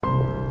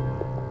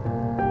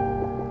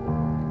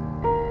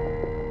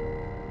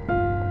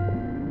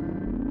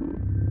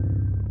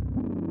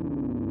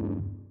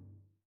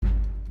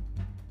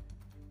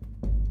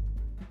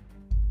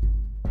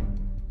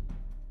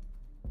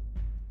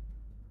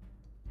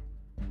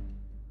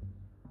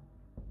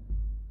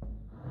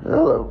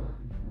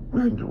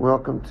And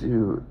welcome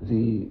to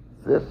the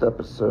 5th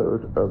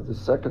episode of the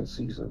 2nd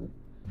season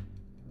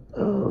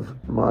of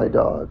My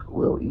Dog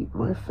Will Eat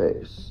My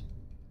Face.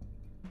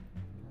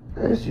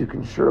 As you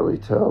can surely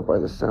tell by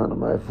the sound of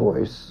my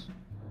voice,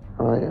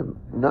 I am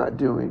not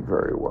doing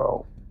very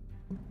well.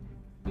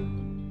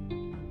 And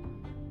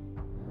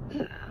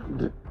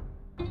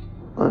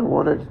I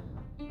wanted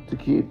to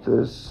keep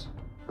this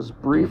as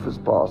brief as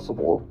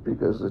possible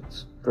because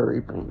it's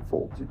very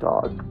painful to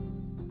talk.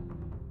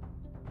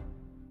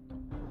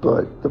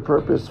 But the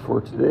purpose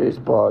for today's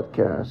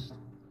podcast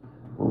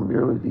will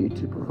merely be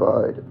to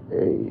provide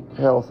a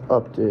health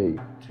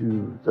update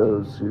to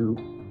those who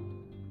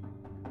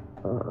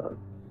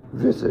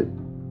visit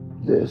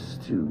this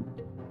to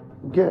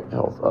get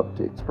health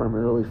updates,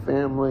 primarily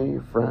family,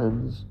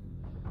 friends,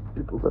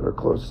 people that are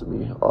close to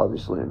me,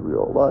 obviously in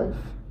real life.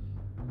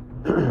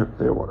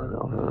 They want to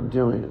know how I'm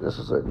doing. And this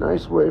is a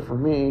nice way for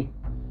me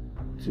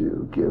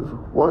to give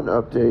one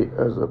update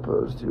as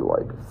opposed to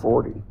like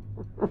 40.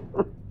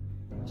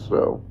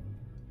 So,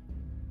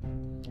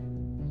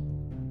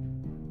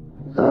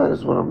 that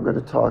is what I'm going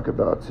to talk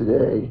about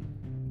today,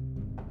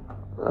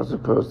 as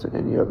opposed to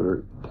any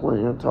other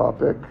planned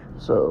topic.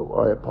 So,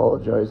 I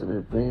apologize in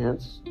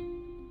advance.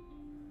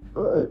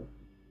 But,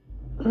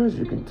 as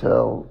you can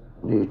tell,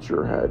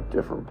 nature had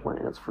different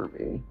plans for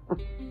me.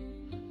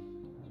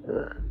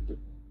 And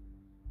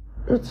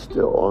it's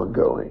still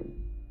ongoing.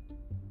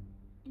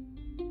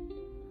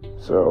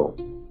 So,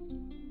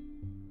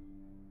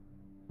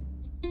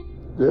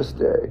 this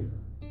day,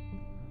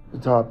 the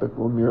topic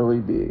will merely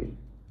be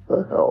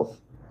a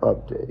health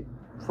update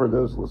for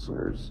those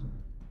listeners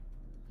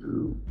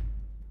who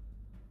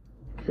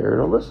care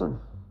to listen.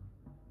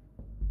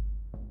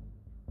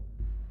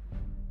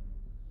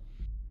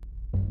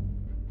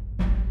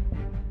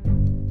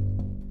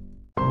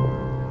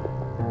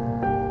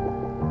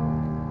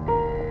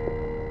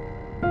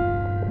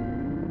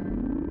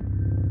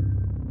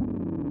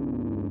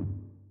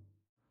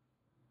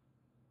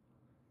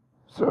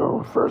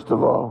 So, first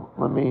of all,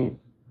 let me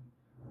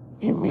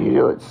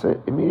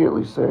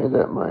immediately say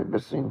that my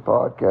missing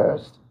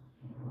podcast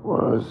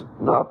was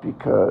not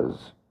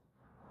because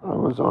I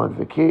was on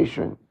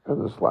vacation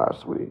this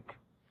last week.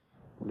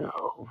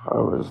 No, I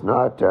was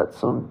not at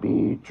some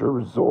beach or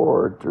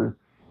resort or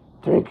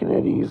taking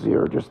it easy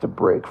or just a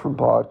break from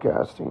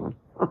podcasting.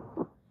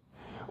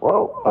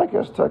 Well, I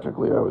guess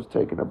technically I was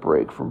taking a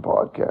break from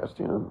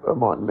podcasting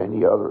among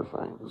many other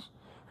things.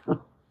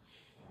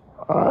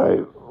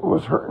 I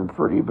was hurting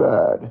pretty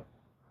bad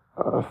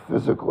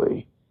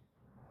physically.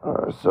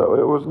 So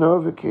it was no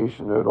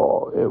vacation at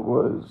all. It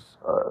was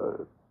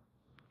a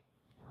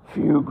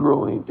few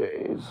grueling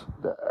days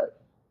that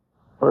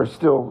are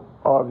still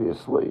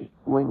obviously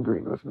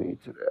lingering with me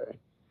today.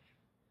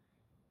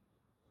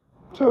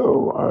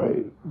 So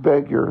I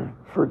beg your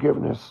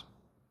forgiveness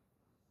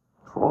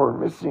for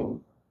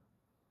missing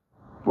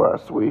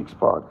last week's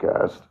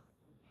podcast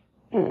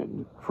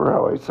and for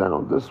how I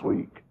sound this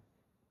week.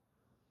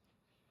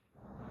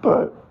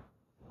 But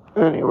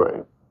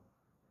anyway,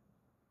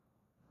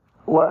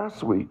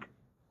 last week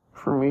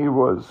for me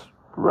was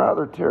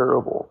rather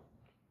terrible.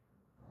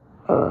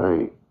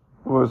 I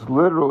was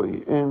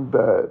literally in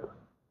bed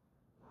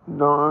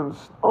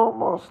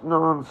almost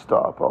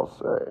non-stop, I'll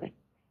say,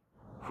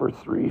 for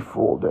 3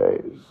 full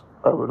days.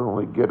 I would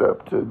only get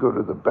up to go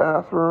to the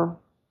bathroom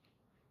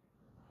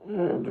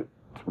and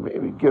to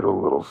maybe get a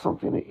little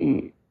something to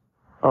eat.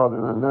 Other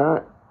than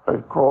that,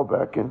 I'd crawl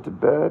back into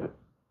bed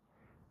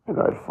and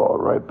I'd fall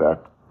right back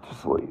to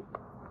sleep.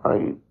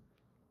 I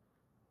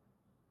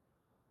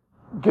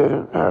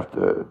didn't have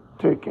to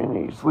take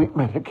any sleep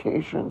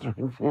medications or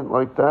anything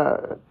like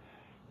that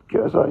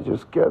because I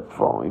just kept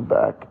falling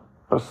back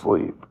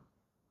asleep.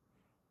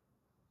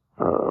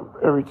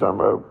 Every time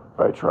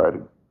I try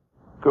to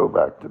go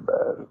back to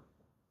bed.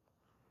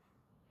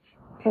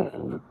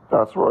 And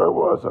that's where I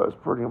was. I was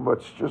pretty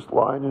much just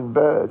lying in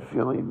bed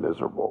feeling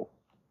miserable.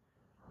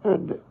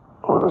 And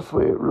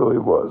honestly, it really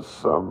was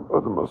some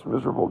of the most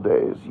miserable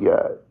days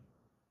yet.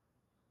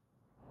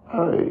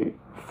 I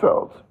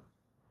felt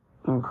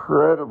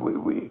incredibly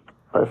weak.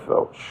 I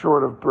felt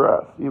short of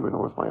breath, even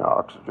with my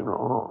oxygen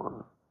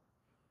on.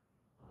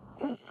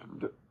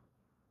 And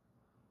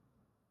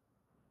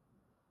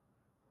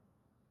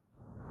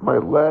my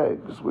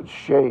legs would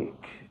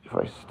shake if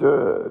I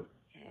stood,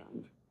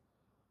 and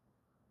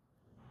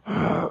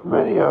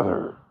many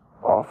other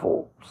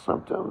awful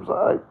symptoms.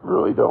 I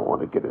really don't want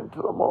to get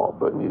into them all,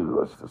 but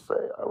needless to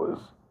say, I was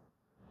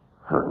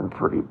hurting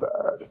pretty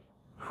bad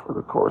for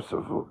the course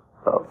of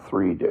about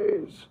 3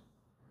 days,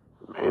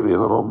 maybe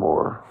a little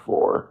more,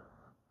 4.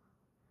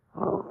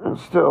 And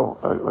still,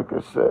 like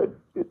I said,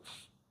 it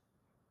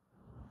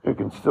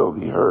can still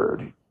be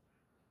heard.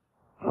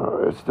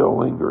 It's still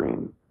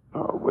lingering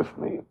with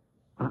me.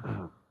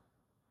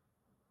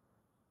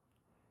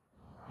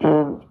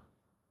 And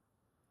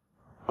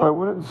I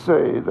wouldn't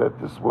say that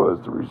this was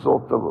the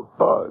result of a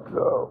bug,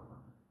 though.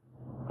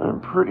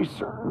 I'm pretty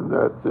certain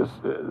that this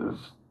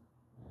is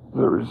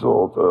the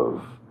result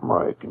of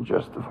my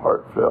congestive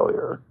heart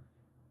failure.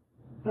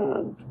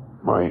 And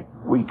my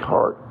weak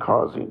heart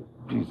causing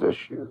these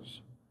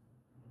issues.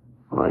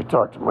 When I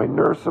talked to my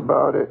nurse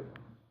about it,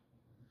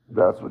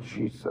 that's what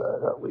she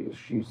said. At least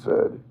she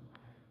said,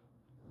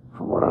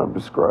 from what I'm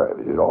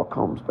describing, it all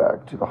comes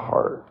back to the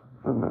heart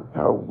and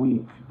how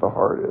weak the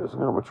heart is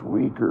and how much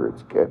weaker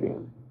it's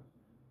getting.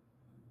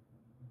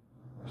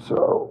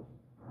 So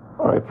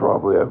I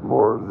probably have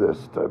more of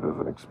this type of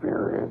an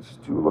experience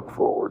to look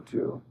forward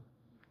to.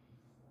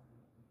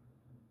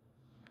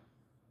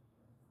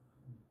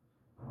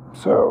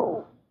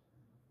 So,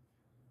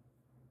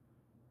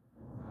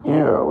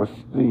 yeah, with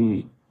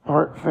the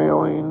heart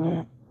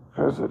failing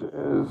as it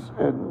is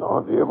and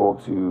not able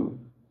to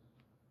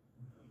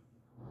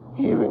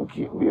even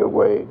keep me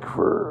awake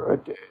for a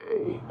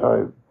day,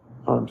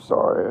 I'm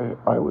sorry,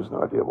 I was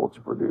not able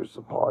to produce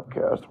a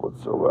podcast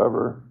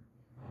whatsoever.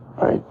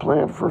 I had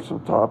planned for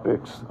some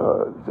topics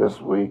this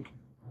week,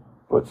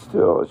 but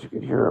still, as you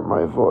can hear in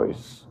my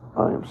voice,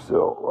 I am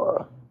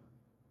still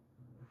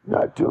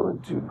not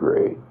doing too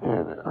great,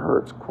 and it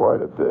hurts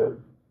quite a bit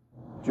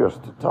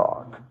just to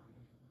talk.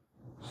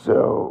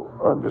 So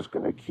I'm just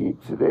going to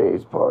keep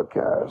today's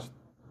podcast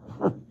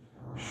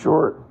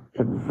short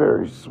and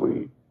very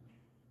sweet.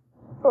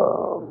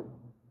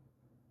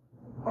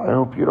 I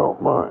hope you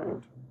don't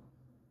mind,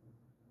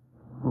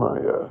 my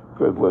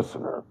good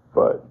listener,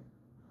 but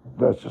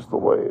that's just the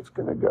way it's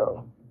going to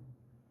go.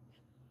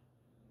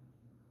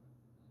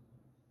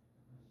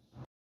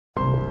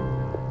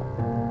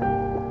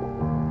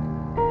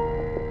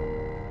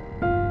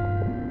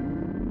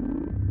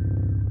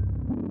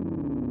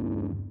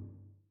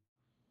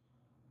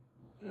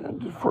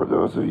 And for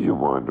those of you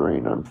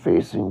wondering, I'm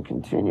facing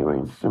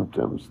continuing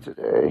symptoms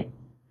today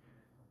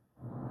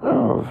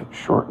of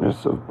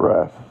shortness of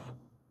breath.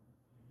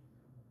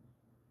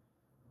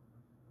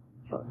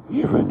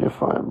 Even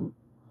if I'm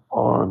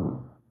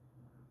on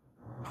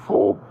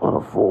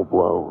a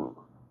full-blown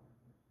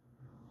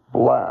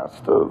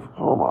blast of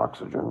home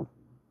oxygen,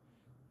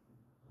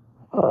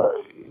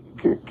 I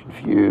get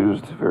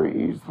confused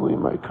very easily.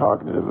 My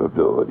cognitive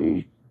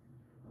ability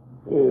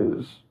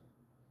is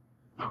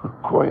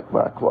quite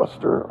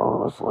lackluster,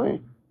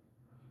 honestly.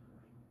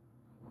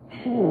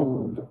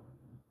 And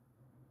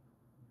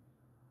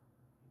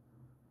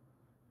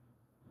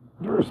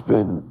there's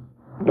been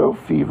no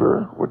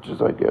fever, which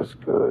is, I guess,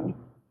 good.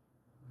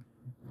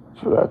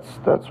 So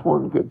that's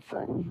one good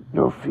thing.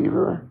 No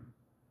fever.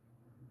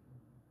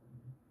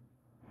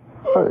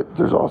 But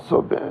there's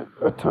also been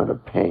a ton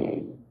of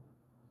pain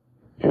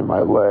in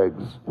my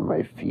legs and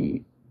my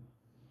feet.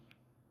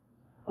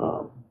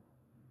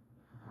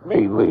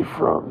 Mainly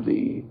from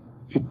the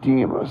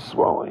edema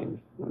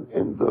swelling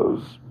in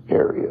those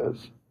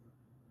areas.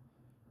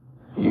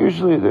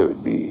 Usually they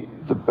would be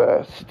the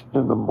best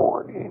in the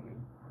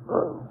morning,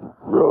 or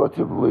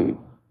relatively,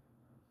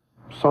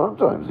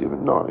 sometimes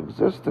even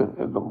non-existent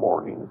in the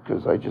morning,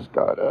 because I just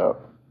got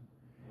up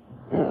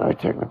and I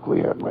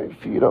technically had my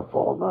feet up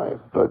all night.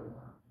 But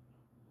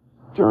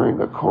during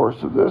the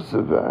course of this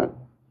event,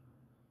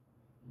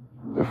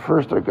 the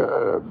first I got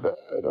out of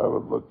bed, I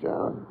would look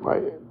down,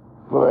 my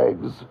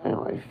legs and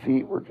my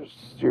feet were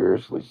just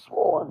seriously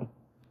swollen.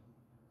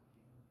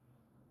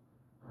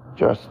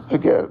 Just,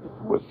 again,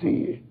 with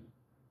the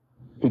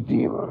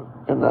edema.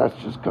 And that's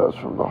just because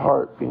from the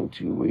heart being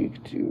too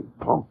weak to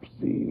pump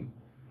the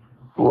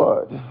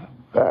blood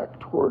back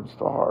towards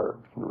the heart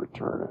and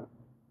return it.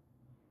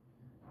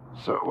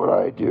 So what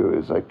I do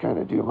is I kind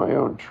of do my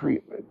own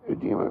treatment,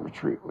 edema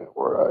treatment,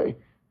 where I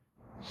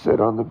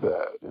sit on the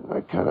bed and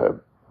I kind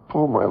of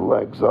pull my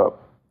legs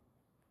up,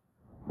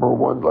 or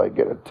one leg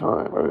at a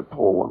time. I would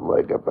pull one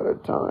leg up at a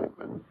time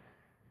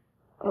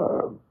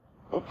and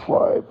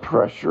apply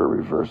pressure,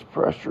 reverse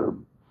pressure,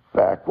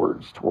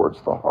 backwards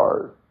towards the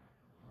heart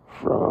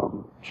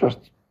from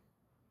just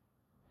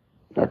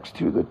next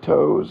to the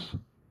toes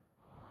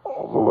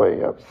all the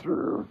way up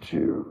through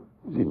to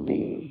the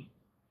knee.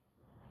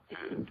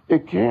 And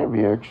it can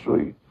be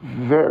actually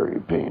very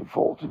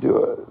painful to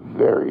do it,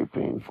 very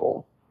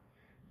painful,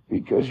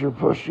 because you're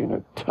pushing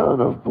a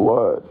ton of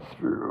blood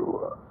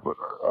through what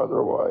are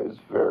otherwise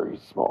very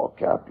small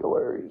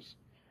capillaries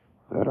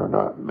that are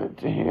not meant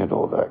to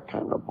handle that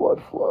kind of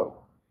blood flow.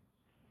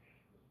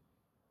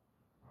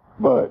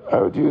 But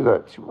I would do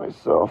that to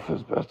myself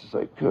as best as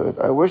I could.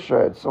 I wish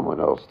I had someone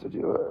else to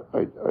do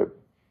it. I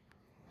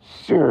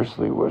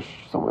seriously wish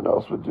someone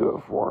else would do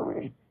it for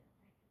me.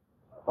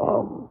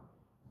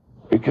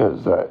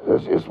 Because that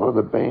is one of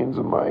the banes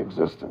of my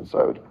existence.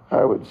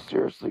 I would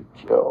seriously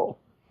kill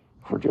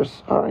for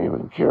just, I don't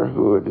even care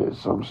who it is,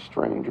 some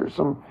stranger,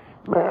 some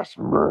mass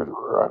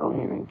murderer, I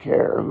don't even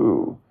care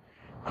who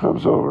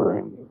comes over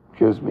and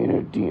gives me an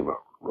edema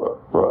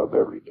rub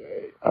every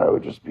day. I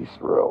would just be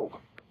thrilled.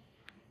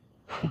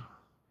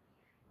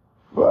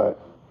 But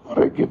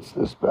when it gets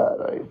this bad,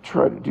 I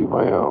try to do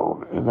my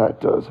own, and that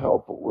does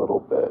help a little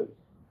bit.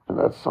 And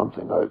that's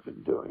something I've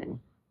been doing.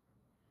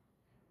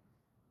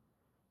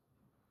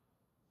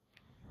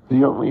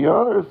 The only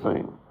other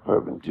thing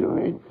I've been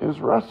doing is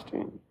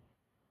resting.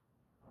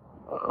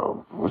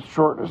 With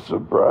shortness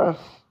of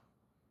breath,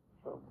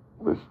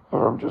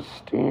 or I'm just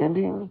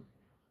standing,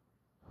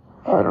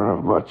 I don't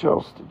have much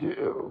else to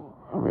do.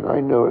 I mean, I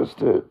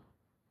noticed it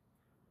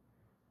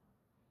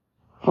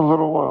a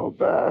little while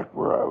back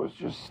where I was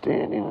just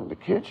standing in the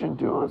kitchen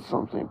doing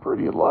something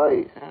pretty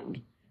light,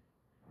 and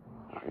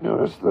I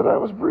noticed that I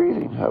was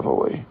breathing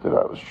heavily, that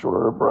I was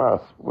short of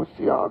breath with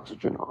the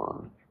oxygen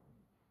on.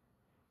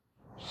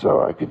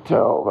 So I could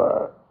tell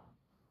that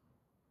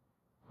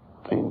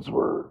things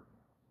were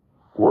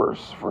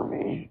worse for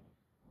me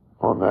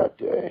on that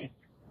day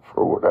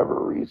for whatever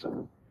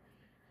reason.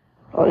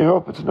 I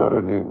hope it's not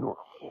a new normal.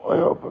 I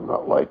hope I'm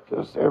not like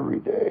this every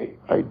day.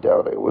 I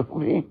doubt I will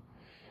be.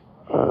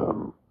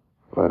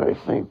 But I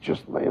think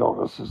just my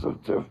illnesses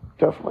have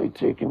definitely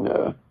taken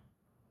a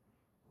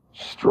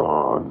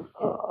strong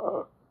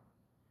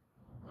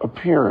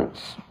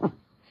appearance.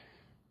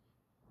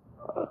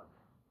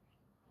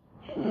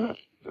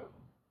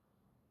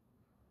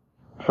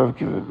 Have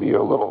given me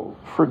a little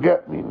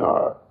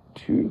forget-me-not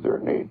to their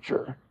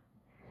nature.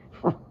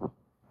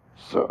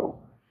 So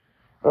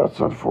that's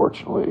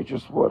unfortunately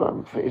just what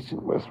I'm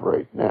facing with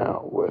right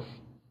now with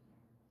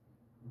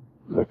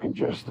the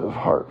congestive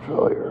heart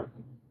failure.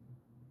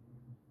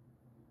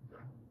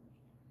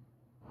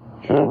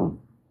 And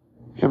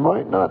it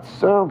might not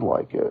sound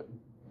like it,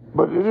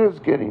 but it is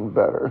getting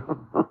better.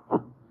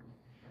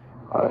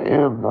 I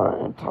am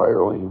not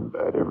entirely in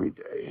bed every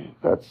day.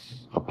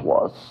 That's a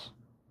plus.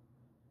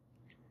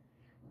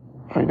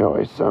 I know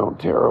I sound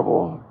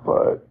terrible,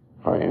 but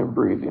I am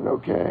breathing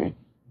okay.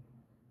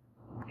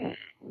 And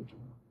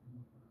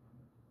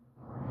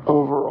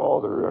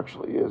overall, there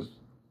actually is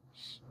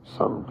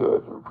some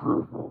good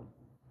improvement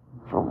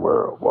from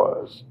where it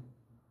was.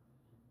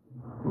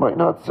 Might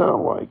not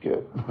sound like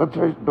it, but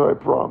I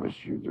promise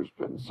you there's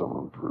been some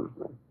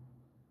improvement.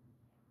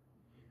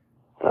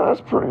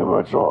 That's pretty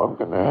much all I'm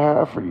going to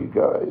have for you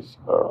guys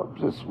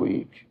this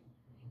week.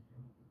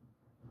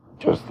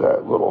 Just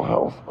that little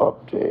health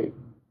update,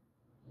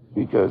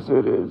 because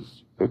it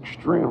is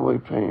extremely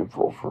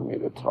painful for me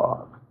to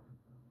talk.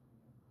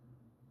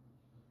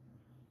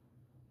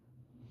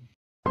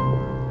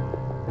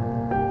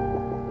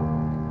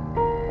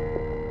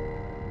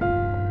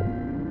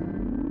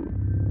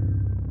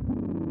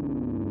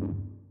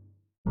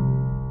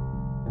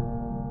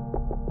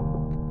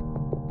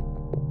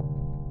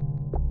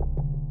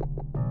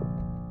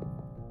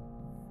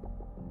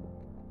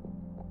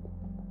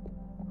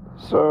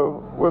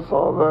 So, with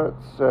all that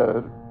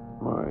said,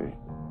 my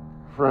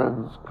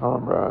friends,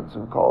 comrades,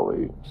 and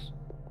colleagues,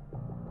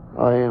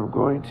 I am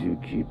going to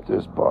keep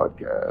this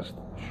podcast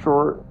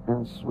short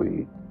and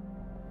sweet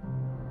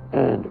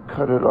and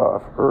cut it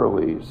off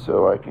early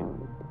so I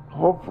can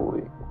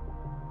hopefully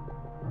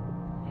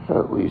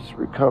at least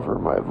recover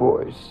my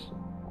voice.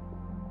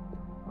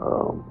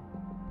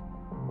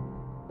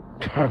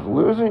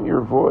 Losing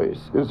your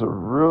voice is a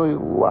really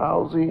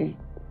lousy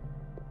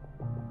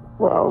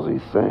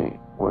thing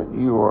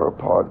when you are a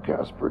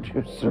podcast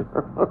producer.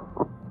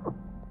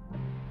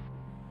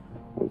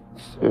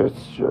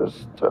 It's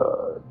just,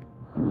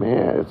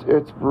 man,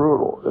 it's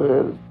brutal. It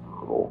is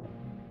brutal.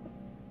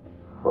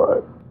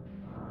 But,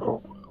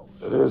 oh well,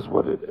 it is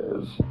what it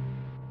is.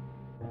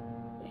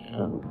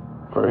 And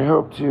I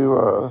hope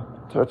to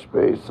touch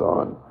base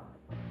on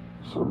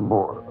some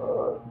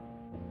more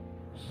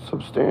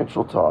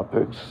substantial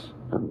topics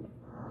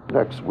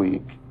next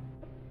week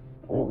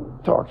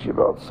and talk to you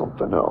about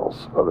something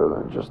else other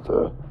than just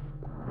a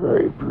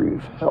very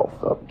brief health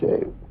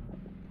update.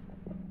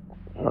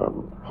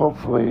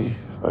 Hopefully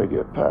I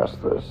get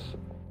past this.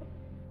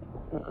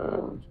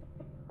 And,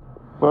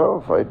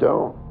 well, if I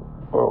don't,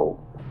 well,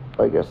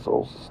 I guess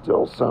I'll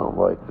still sound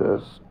like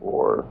this,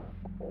 or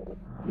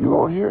you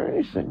won't hear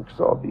anything because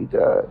I'll be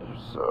dead.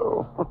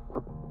 So,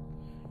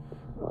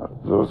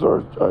 those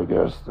are, I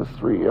guess, the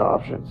three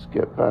options.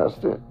 Get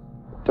past it,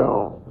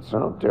 don't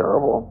sound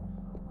terrible,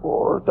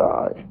 or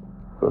die.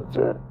 That's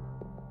it.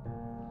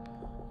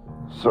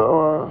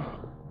 So,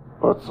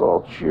 let's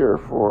all cheer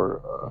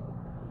for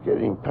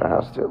getting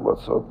past it.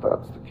 Let's hope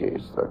that's the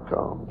case that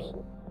comes.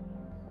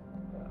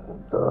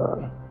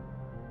 And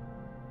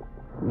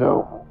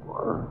no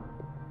more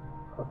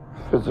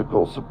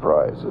physical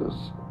surprises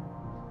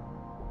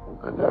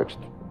in the next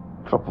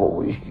couple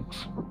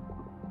weeks.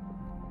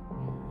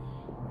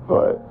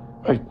 But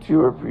I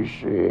do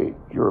appreciate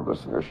your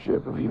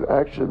listenership. If you've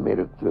actually made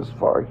it this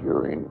far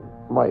hearing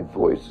my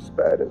voice as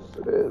bad as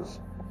it is,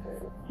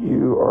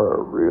 you are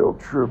a real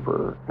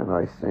trooper, and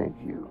I thank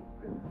you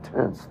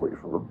intensely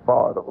from the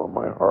bottom of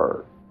my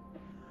heart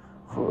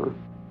for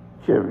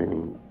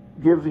giving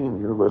your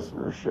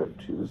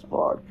listenership to this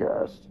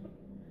podcast.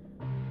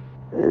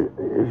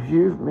 If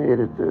you've made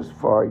it this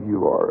far,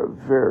 you are a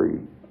very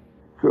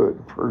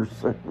good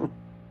person.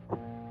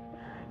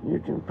 You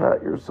can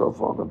pat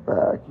yourself on the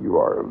back. You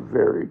are a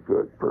very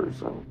good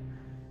person.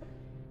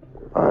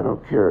 I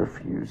don't care if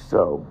you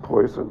sell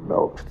poison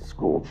milk to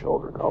school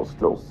children. I'll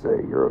still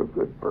say you're a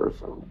good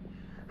person.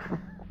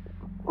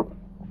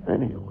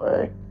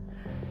 Anyway,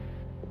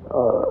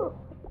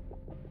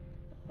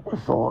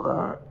 with all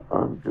that,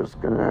 I'm just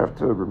going to have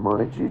to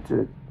remind you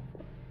to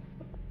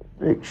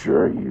make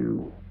sure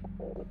you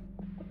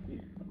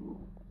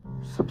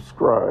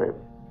subscribe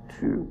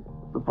to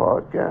the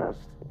podcast.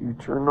 You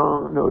turn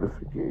on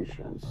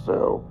notifications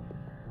so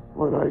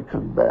when I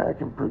come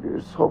back and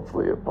produce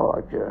hopefully a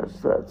podcast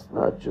that's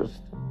not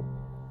just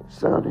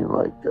sounding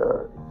like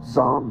a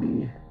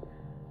zombie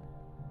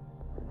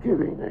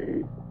giving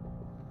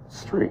a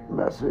straight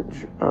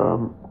message,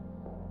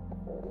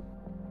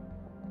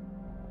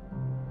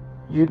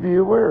 you'd be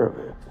aware of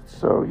it.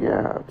 So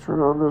yeah, turn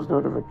on those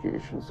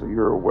notifications so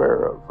you're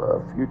aware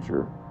of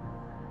future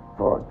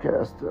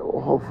podcasts that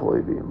will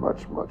hopefully be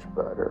much, much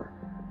better.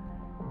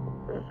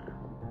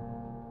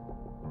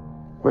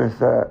 With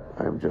that,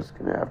 I'm just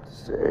going to have to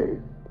say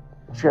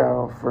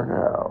ciao for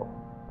now.